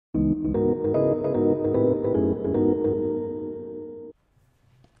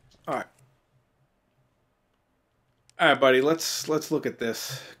All right, buddy. Let's look at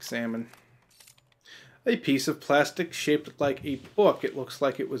this. Examine. A piece of plastic shaped like a book. It looks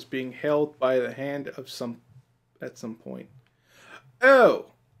like it was being held by the hand of at some point. Oh,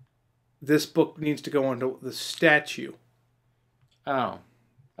 this book needs to go onto the statue. Oh,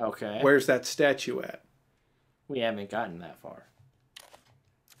 okay. Where's that statue at? We haven't gotten that far.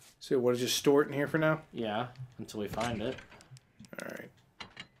 So what, just store it in here for now? Yeah, until we find it. All right.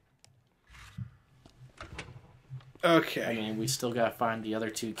 Okay. I mean, we still gotta find the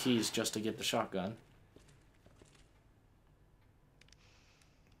other 2 keys just to get the shotgun.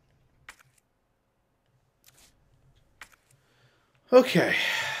 Okay.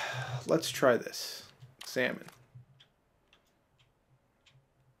 Let's try this. Examine.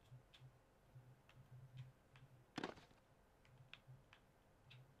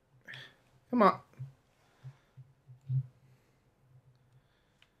 Come on.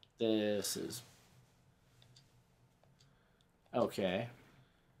 This is... Okay.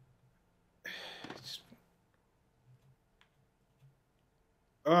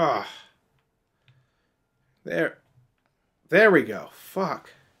 Ah. There we go. Fuck.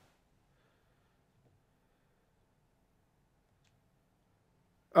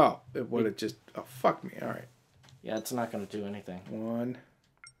 Oh, it would have just... Oh, fuck me. All right. Yeah, it's not gonna do anything. 1.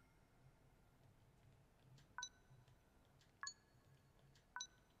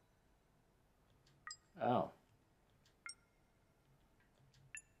 Oh.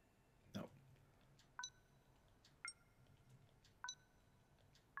 No.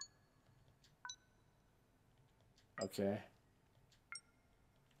 Okay.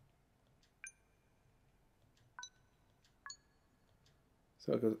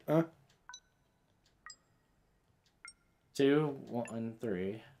 So it goes, 2, 1,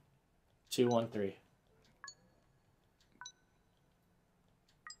 3. 2, 1, 3.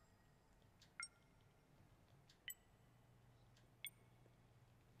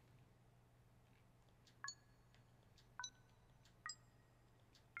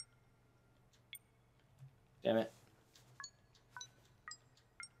 Damn it.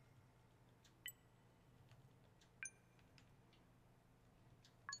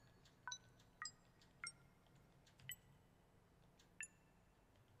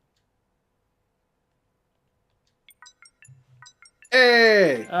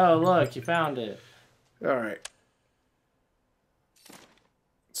 Hey! Oh, look, you found it. All right.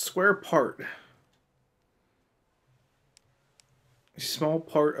 Square part. A small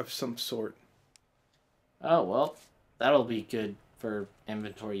part of some sort. Oh, well, that'll be good for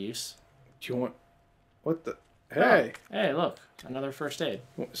inventory use. Do you want... What the... Hey! Oh, hey, look, another first aid.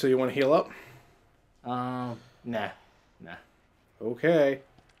 So you want to heal up? Nah. Okay.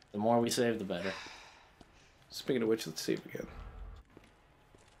 The more we save, the better. Speaking of which, let's save again.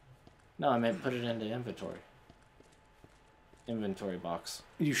 No, I meant put it into inventory. Inventory box.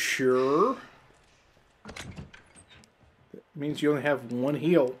 You sure? That means you only have 1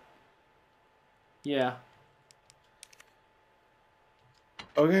 heal. Yeah.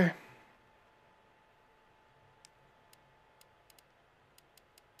 Okay.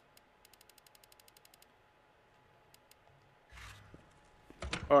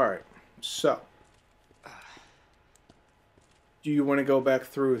 Alright, so. Do you want to go back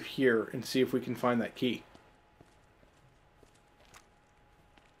through here and see if we can find that key?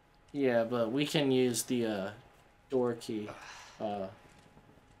 Yeah, but we can use the door key.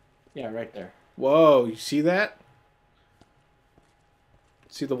 Yeah, right there. Whoa, you see that?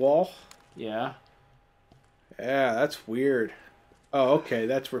 See the wall? Yeah. Yeah, that's weird. Oh, okay,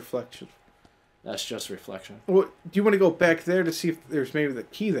 that's reflection. That's just reflection. Well, do you want to go back there to see if there's maybe the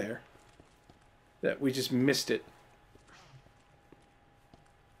key there? That we just missed it.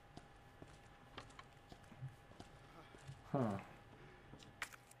 Huh.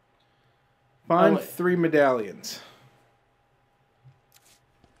 Find wait. 3 medallions.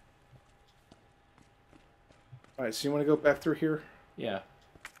 Alright, so you want to go back through here? Yeah.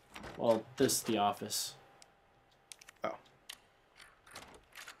 Well, this is the office. Oh.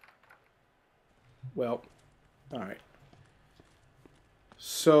 Well, alright.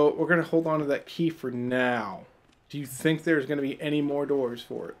 So, we're going to hold on to that key for now. Do you think there's going to be any more doors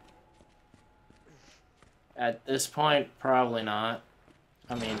for it? At this point, probably not.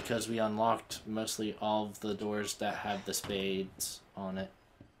 I mean, because we unlocked mostly all of the doors that have the spades on it.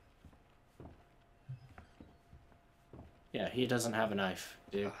 Yeah, he doesn't have a knife,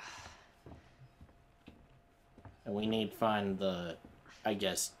 dude. And we need to find the, I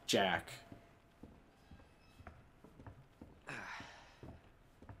guess, jack.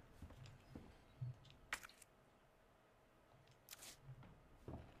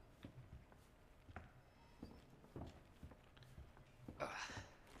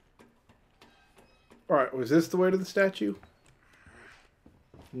 Alright, was this the way to the statue?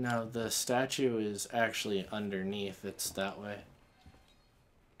 No, the statue is actually underneath. It's that way.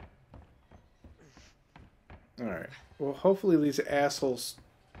 Alright. Well, hopefully these assholes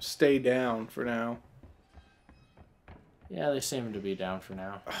stay down for now. Yeah, they seem to be down for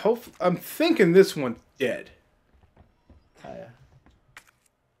now. I'm thinking this one's dead. Oh, yeah.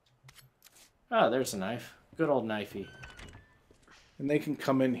 Oh, there's a knife. Good old knifey. And they can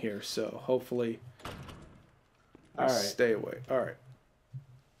come in here, so hopefully they Alright. stay away. Alright.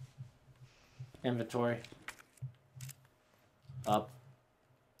 Inventory. Up.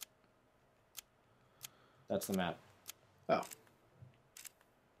 That's the map. Oh.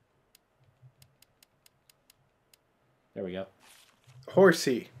 There we go.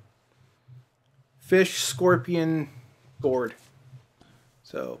 Horsey. Fish, scorpion, gourd.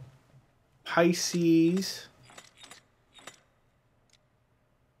 So, Pisces.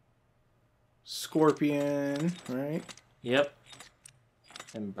 Scorpion, right? Yep.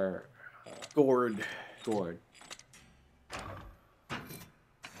 And Gourd. gourd.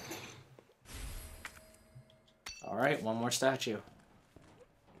 Alright, one more statue.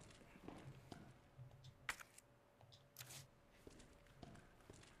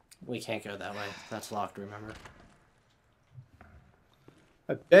 We can't go that way. That's locked, remember?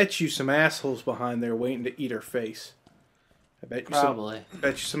 I bet you some assholes behind there waiting to eat her face. I bet you Probably.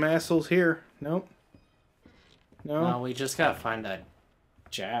 bet you some assholes here. Nope. No. No, we just gotta find that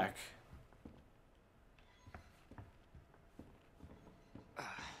Jack.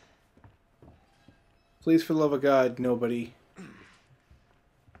 Please, for the love of God, nobody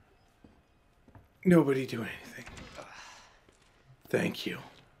do anything. Thank you.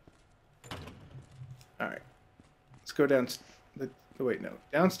 Alright. Let's go down... wait, no.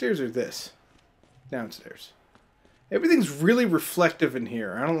 Downstairs or this? Downstairs. Everything's really reflective in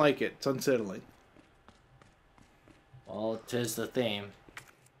here. I don't like it. It's unsettling. Well, 'tis the theme.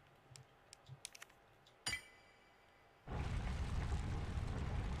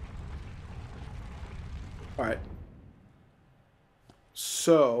 Alright.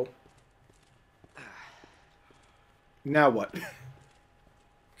 So... now what?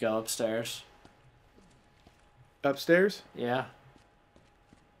 Go upstairs. Upstairs? Yeah.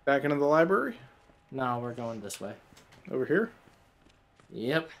 Back into the library? No, we're going this way. Over here?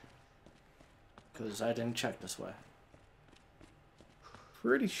 Yep. Because I didn't check this way.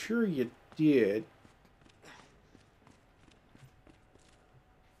 Pretty sure you did.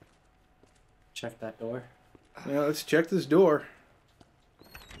 Check that door. Yeah, let's check this door.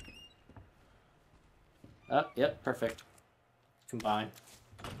 Oh, yep, perfect. Combine.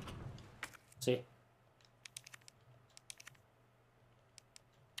 See?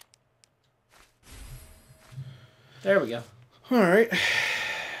 There we go. Alright.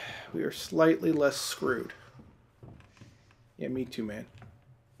 We are slightly less screwed. Yeah, me too, man.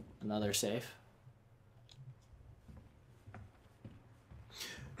 Another safe.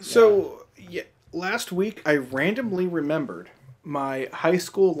 So, yeah, last week I randomly remembered my high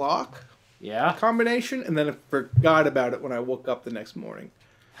school lock Yeah? combination, and then I forgot about it when I woke up the next morning.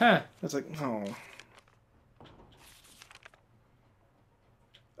 Huh. I was like, oh.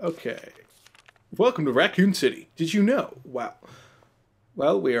 Okay. Welcome to Raccoon City. Did you know? Wow.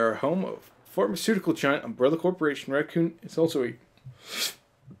 Well, we are home of pharmaceutical giant Umbrella Corporation. Raccoon is also a...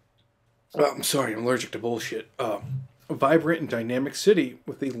 I'm sorry, I'm allergic to bullshit. A vibrant and dynamic city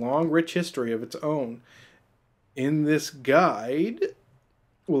with a long, rich history of its own. In this guide,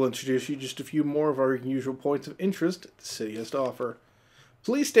 we'll introduce you just a few more of our usual points of interest the city has to offer.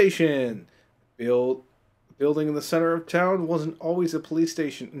 Police station. Building in the center of town wasn't always a police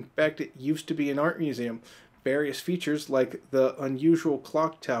station. In fact, it used to be an art museum. Various features like the unusual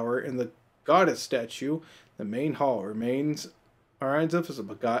clock tower and the goddess statue, the main hall reminds of as a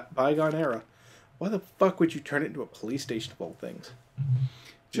bygone era. Why the fuck would you turn it into a police station of all things?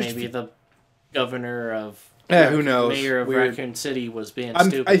 Maybe the governor of... who knows? Mayor of Weird. Raccoon City was being I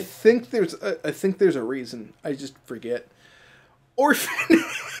stupid. think there's a reason. I just forget.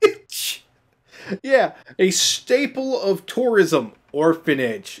 Orphanage. Yeah, a staple of tourism.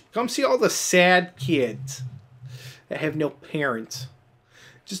 Orphanage. Come see all the sad kids that have no parents.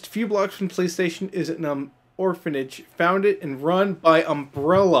 Just a few blocks from the police station is an orphanage founded and run by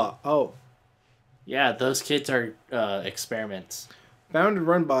Umbrella. Oh. Yeah, those kids are experiments. Founded and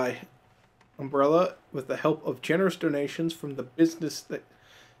run by Umbrella with the help of generous donations from the business that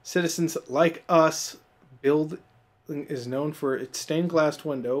citizens like us. Building is known for its stained glass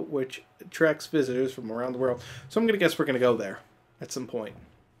window, which attracts visitors from around the world. So I'm going to guess we're going to go there at some point.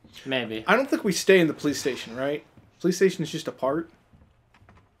 Maybe. I don't think we stay in the police station, right? Police station is just a part.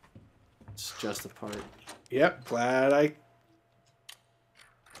 It's just a part. Yep, glad I...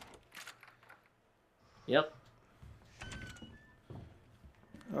 Yep.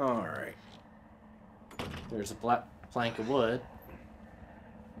 Alright. There's a black plank of wood.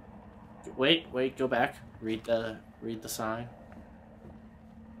 Wait, go back. Read the sign.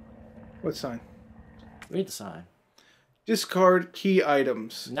 What sign? Read the sign. Discard key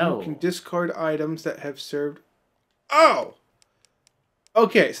items. No. You can discard items that have served... Oh!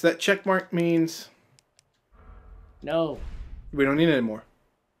 Okay, so that check mark means... No. We don't need it anymore.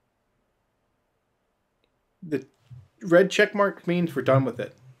 The red check mark means we're done with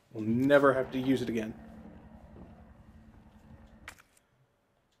it. We'll never have to use it again.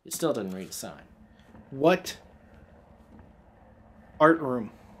 It still didn't read the sign. What? Art room.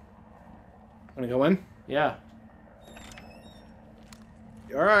 Want to go in? Yeah.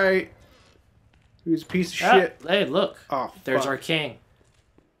 Alright. Who's a piece of shit? Hey, look. Oh, There's fuck. our king.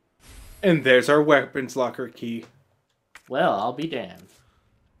 And there's our weapons locker key. Well, I'll be damned.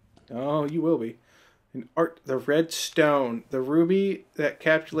 Oh, you will be. And art, the red stone, the ruby that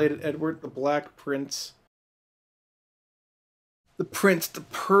capitulated Edward the Black Prince. The prince, the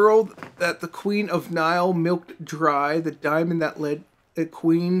pearl that the Queen of Nile milked dry, the diamond that led the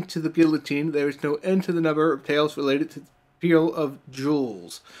queen to the guillotine. There is no end to the number of tales related to the peel of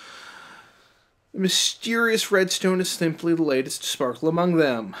jewels. The mysterious red stone is simply the latest sparkle among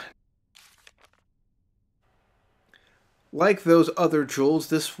them. Like those other jewels,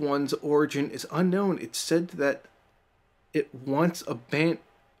 this one's origin is unknown. It's said that it once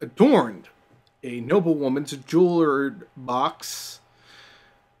adorned a noblewoman's jeweled box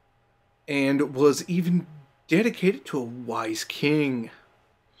and was even dedicated to a wise king.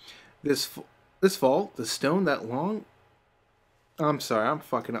 This fall, the stone that long... I'm sorry,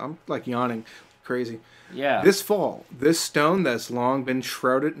 I'm like yawning crazy. Yeah. This fall, this stone that's long been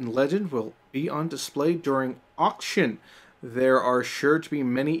shrouded in legend will be on display during auction. There are sure to be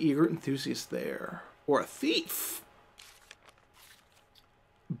many eager enthusiasts there. Or a thief.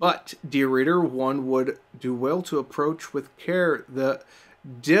 But, dear reader, one would do well to approach with care. The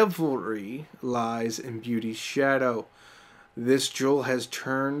devilry lies in beauty's shadow. This jewel has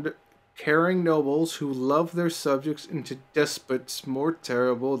turned caring nobles who love their subjects into despots more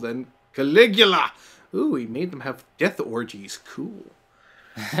terrible than Caligula. Ooh, he made them have death orgies. Cool.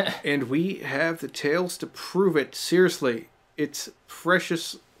 And we have the tales to prove it. Seriously, it's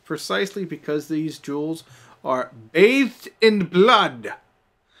precious precisely because these jewels are bathed in blood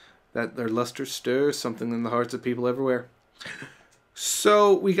that their luster stirs something in the hearts of people everywhere.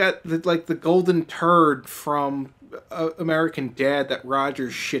 So we got the golden turd from American Dad that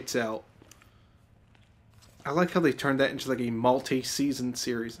Rogers shits out. I like how they turned that into like a multi-season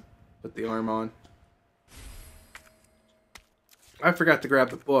series. Put the arm on. I forgot to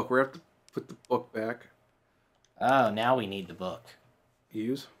grab the book. We have to put the book back. Oh, now we need the book.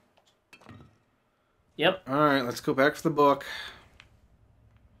 Use. Yep. Alright, let's go back for the book.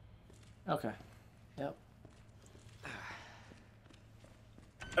 Okay. Yep.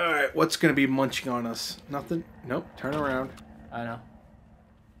 Alright, what's going to be munching on us? Nothing? Nope, turn around. I know.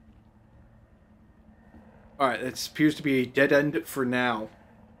 Alright, it appears to be a dead end for now.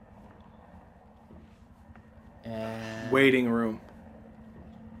 And Waiting room.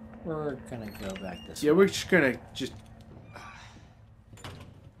 we're gonna go back this Yeah, way. we're just going to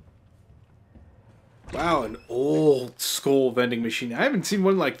Wow, an old school vending machine. I haven't seen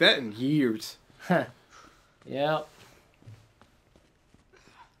one like that in years. Yep.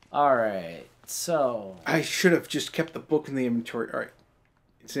 Alright, so... I should have just kept the book in the inventory. Alright.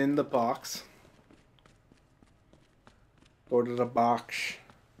 It's in the box. Go to the box.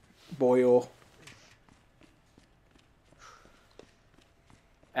 Boil.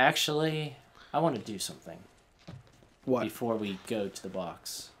 Actually, I want to do something What? before we go to the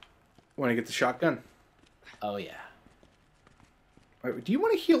box. Want to get the shotgun? Oh, yeah. Alright, do you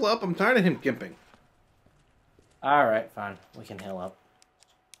want to heal up? I'm tired of him gimping. Alright, fine. We can heal up.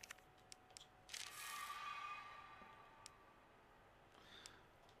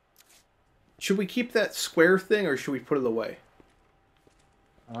 Should we keep that square thing or should we put it away?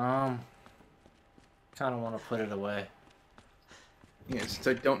 Kind of want to put it away. Yeah, since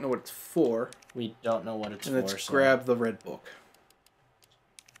I don't know what it's for. We don't know what it's And for, let's so grab the red book.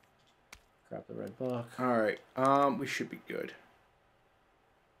 grab the red book. Alright, we should be good.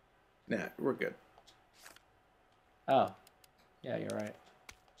 Nah, we're good. Oh. Yeah, you're right.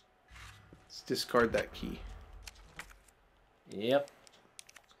 Let's discard that key. Yep.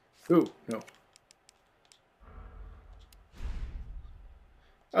 Ooh, no.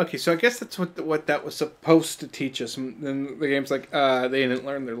 Okay, so I guess that's what that was supposed to teach us. And then the game's like, they didn't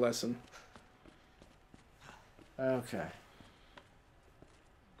learn their lesson. Okay.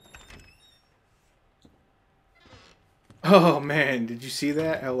 Oh man, did you see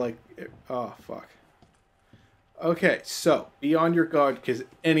that? How like, oh fuck. Okay, so be on your guard because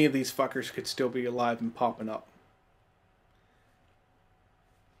any of these fuckers could still be alive and popping up.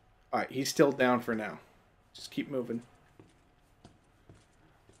 All right, he's still down for now. Just keep moving.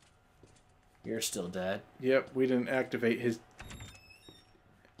 You're still dead. Yep, we didn't activate his.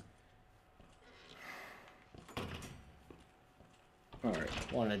 All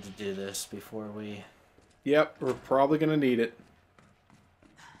right. Wanted to do this before we... Yep, we're probably gonna need it.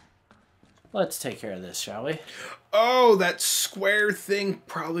 Let's take care of this, shall we? Oh, that square thing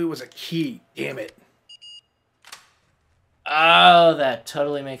probably was a key. Damn it. Oh, that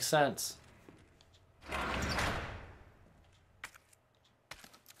totally makes sense.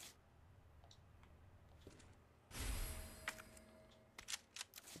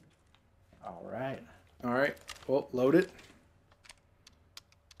 All right. All right. Well, load it.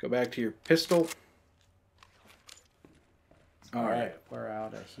 Go back to your pistol. All right. We're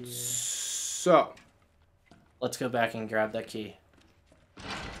out of here. So. Let's go back and grab that key.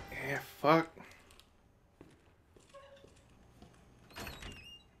 Yeah, fuck.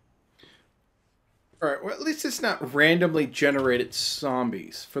 Alright, well, at least it's not randomly generated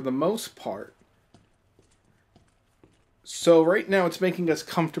zombies, for the most part. So right now it's making us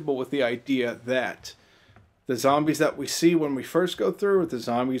comfortable with the idea that the zombies that we see when we first go through are the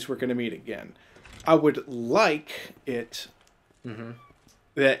zombies we're going to meet again. I would like it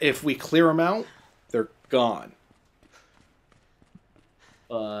that if we clear them out, they're gone.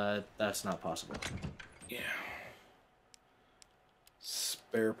 But that's not possible. Yeah.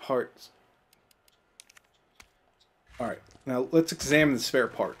 Spare parts. Alright, now let's examine the spare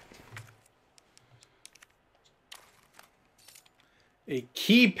part. A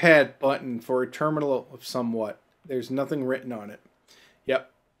keypad button for a terminal of somewhat. There's nothing written on it. Yep,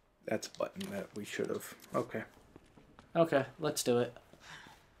 that's a button that we should have. Okay. Okay, let's do it.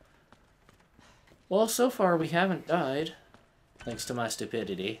 Well, so far we haven't died, thanks to my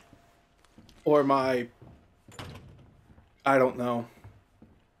stupidity. Or my... I don't know.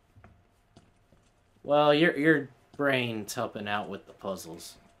 Well, your brain's helping out with the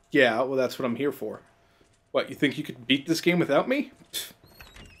puzzles. Yeah, well that's what I'm here for. What, you think you could beat this game without me? Pfft.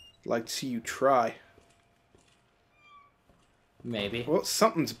 I'd like to see you try. Maybe. Well,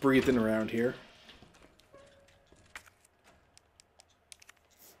 something's breathing around here.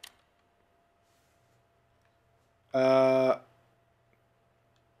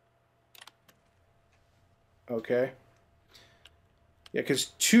 Okay. Yeah, because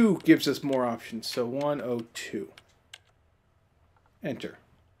 2 gives us more options. So 102. Enter.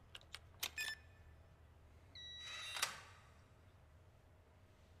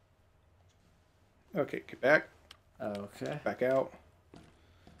 Okay, get back. Okay. Back out.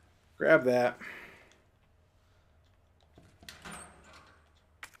 Grab that.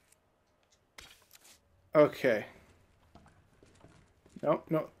 Okay. No,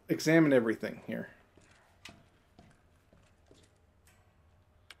 no. Examine everything here.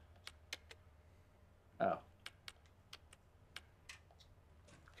 Oh.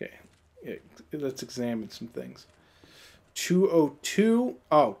 Okay. Yeah, let's examine some things. 202.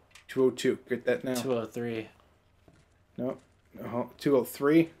 Oh, 202. Get that now. 203. No.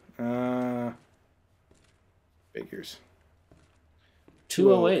 203. Figures.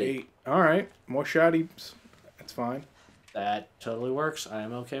 208. All right. More shotties. That's fine. That totally works. I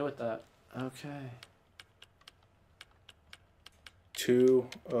am okay with that. Okay.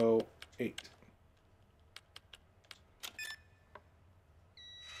 208.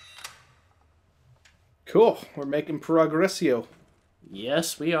 Cool. We're making progressio.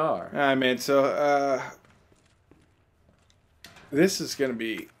 Yes, we are. All right, man. So, this is going to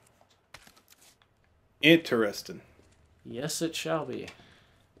be interesting. Yes, it shall be.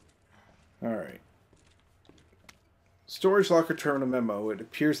 All right. Storage locker terminal memo. It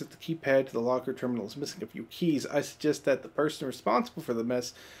appears that the keypad to the locker terminal is missing a few keys. I suggest that the person responsible for the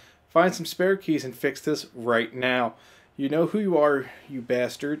mess find some spare keys and fix this right now. You know who you are, you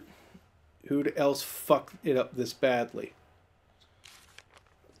bastard. Who'd else fuck it up this badly?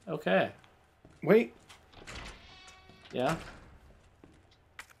 Okay. Wait. Yeah?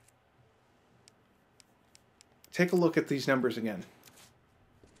 Take a look at these numbers again.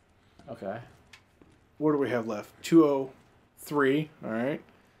 Okay. What do we have left? 203. All right.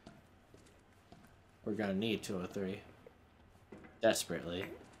 We're gonna need 203. Desperately.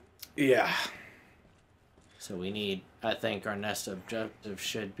 Yeah. So we need... I think our next objective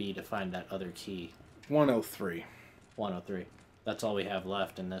should be to find that other key. 103. 103. That's all we have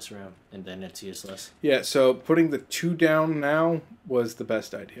left in this room, and then it's useless. Yeah, so putting the 2 down now was the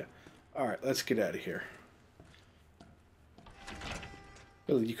best idea. Alright, let's get out of here.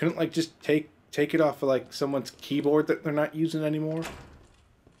 Really, you couldn't, like, just take it off of, like, someone's keyboard that they're not using anymore?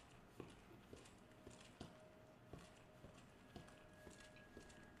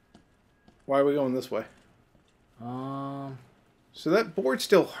 Why are we going this way? So that board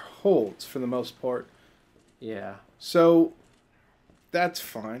still holds for the most part. Yeah. So that's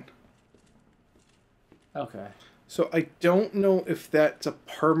fine. Okay. So I don't know if that's a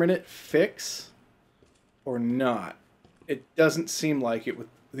permanent fix or not. It doesn't seem like it with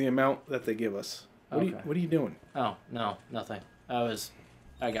the amount that they give us. What are you doing? Oh, no, nothing.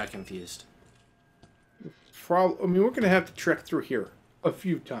 I got confused. I mean, we're going to have to trek through here a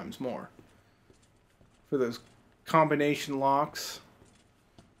few times more. For those combination locks.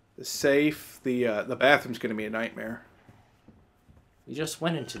 The safe. The bathroom's going to be a nightmare. You just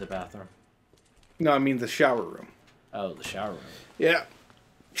went into the bathroom. No, I mean the shower room. Oh, the shower room. Yeah.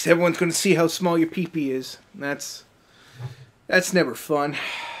 Because everyone's going to see how small your pee-pee is. And that's never fun.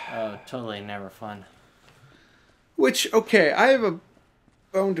 Oh, totally never fun. Which, okay, I have a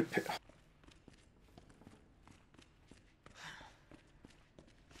bone to pick.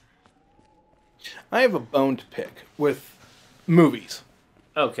 I have a bone to pick with movies.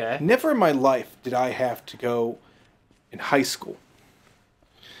 Okay. Never in my life did I have to go in high school.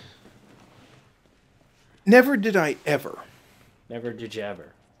 Never did I ever. Never did you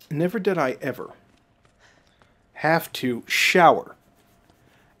ever. Never did I ever have to shower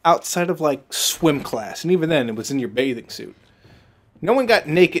outside of, like, swim class. And even then, it was in your bathing suit. No one got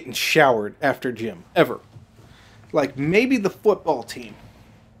naked and showered after gym. Ever. Like, maybe the football team.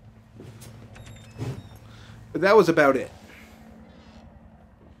 But that was about it.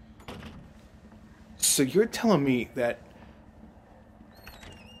 So you're telling me that...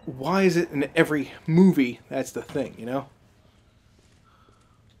 Why is it in every movie that's the thing, you know?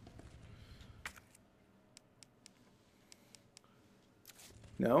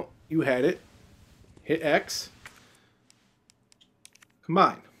 No, you had it. Hit X.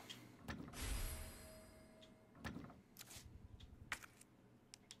 Combine.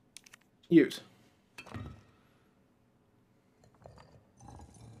 Use.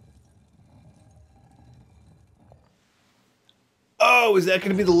 Oh, is that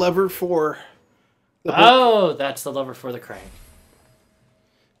going to be the lever for the hook? That's the lever for the crank.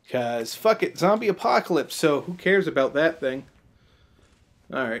 Because, fuck it, zombie apocalypse, so who cares about that thing?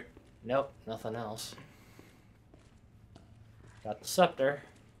 Alright. Nope, nothing else. Got the scepter.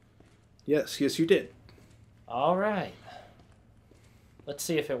 Yes, you did. Alright. Let's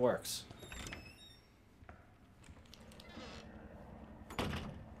see if it works.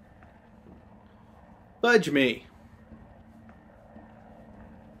 Budge me.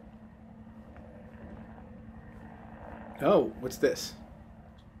 Oh, what's this?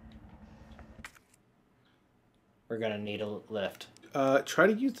 We're gonna need a lift. Try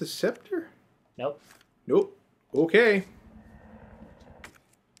to use the scepter? Nope. Nope. Okay.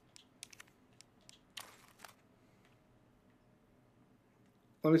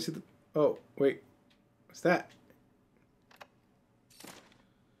 Let me see the... Oh, wait. What's that?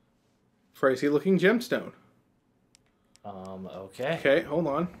 Pricey looking gemstone. Okay. Okay, hold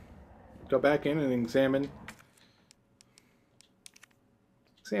on. Go back in and examine.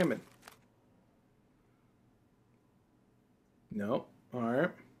 Examine. No.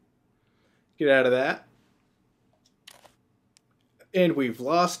 Alright. Get out of that. And we've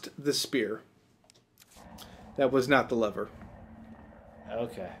lost the spear. That was not the lever.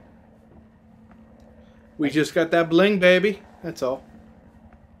 Okay. We just got that bling, baby. That's all.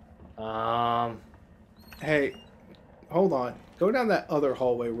 Hey, hold on. Go down that other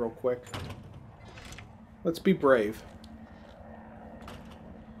hallway real quick. Let's be brave.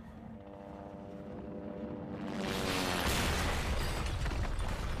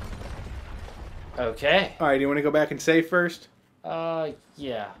 Okay. Alright, do you want to go back and save first?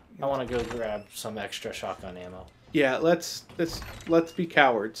 Yeah. I want to go grab some extra shotgun ammo. Yeah, let's be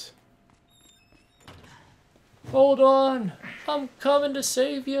cowards. Hold on. I'm coming to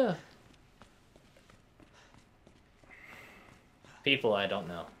save you. People I don't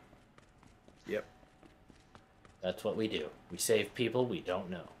know. Yep. That's what we do. We save people we don't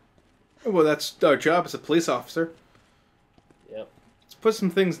know. Well, that's our job as a police officer. Yep. Let's put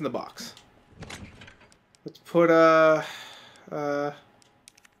some things in the box. Let's put, I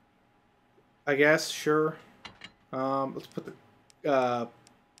guess, sure. Let's put the,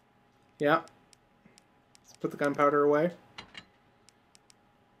 yeah. Let's put the gunpowder away.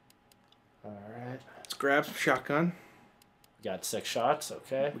 Alright. Let's grab some shotgun. Got 6 shots.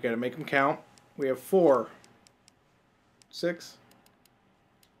 Okay. We got to make them count. We have 4. 6.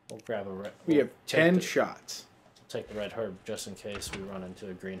 We'll grab a red. We we'll have take 10 the, shots. Take the red herb just in case we run into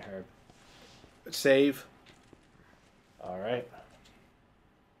a green herb. Save. All right.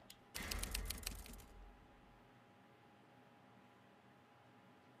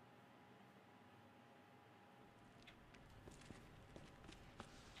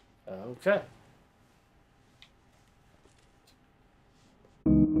 Okay.